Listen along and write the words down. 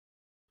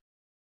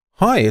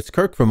Hi, it's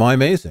Kirk from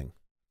iMazing.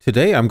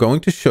 Today I'm going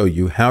to show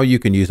you how you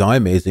can use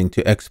iMazing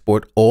to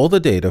export all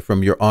the data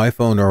from your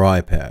iPhone or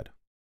iPad.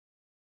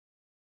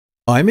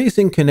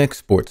 iMazing can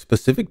export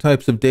specific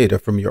types of data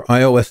from your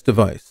iOS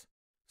device,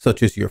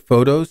 such as your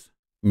photos,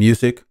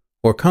 music,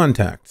 or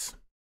contacts.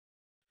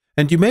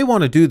 And you may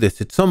want to do this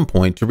at some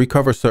point to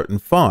recover certain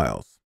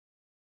files.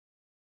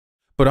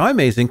 But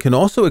iMazing can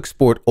also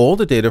export all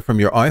the data from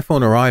your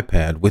iPhone or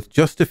iPad with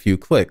just a few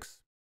clicks.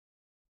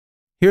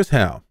 Here's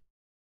how.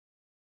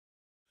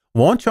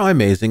 Launch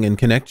iMazing and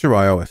connect your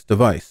iOS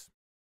device.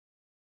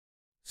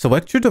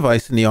 Select your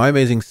device in the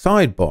iMazing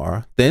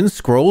sidebar, then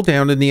scroll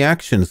down in the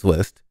Actions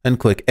list and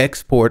click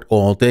Export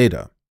All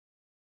Data.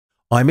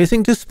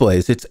 iMazing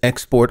displays its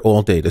Export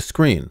All Data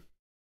screen.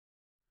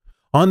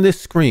 On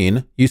this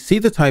screen, you see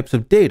the types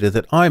of data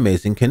that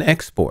iMazing can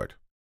export: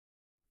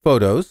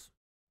 photos,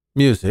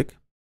 music,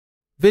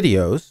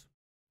 videos,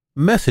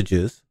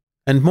 messages,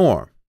 and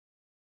more.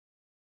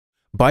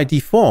 By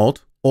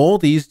default, all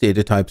these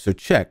data types are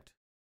checked.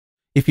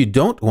 If you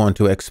don't want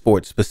to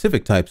export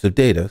specific types of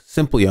data,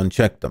 simply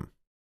uncheck them.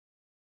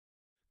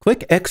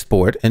 Click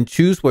Export and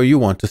choose where you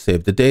want to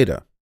save the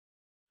data.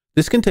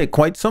 This can take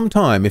quite some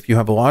time if you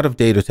have a lot of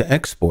data to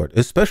export,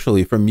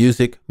 especially from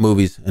music,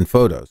 movies, and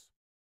photos.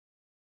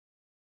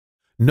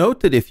 Note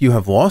that if you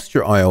have lost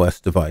your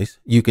iOS device,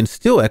 you can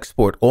still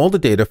export all the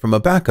data from a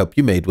backup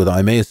you made with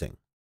iMazing.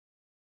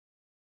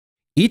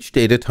 Each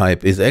data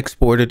type is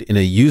exported in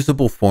a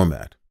usable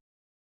format.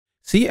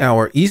 See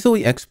our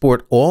Easily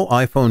Export All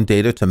iPhone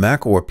Data to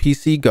Mac or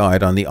PC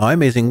guide on the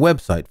iMazing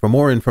website for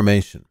more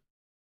information.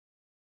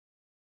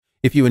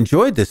 If you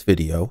enjoyed this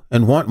video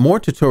and want more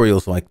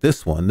tutorials like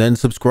this one, then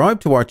subscribe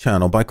to our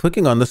channel by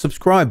clicking on the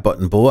subscribe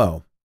button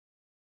below.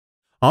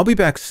 I'll be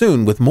back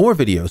soon with more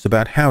videos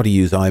about how to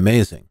use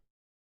iMazing.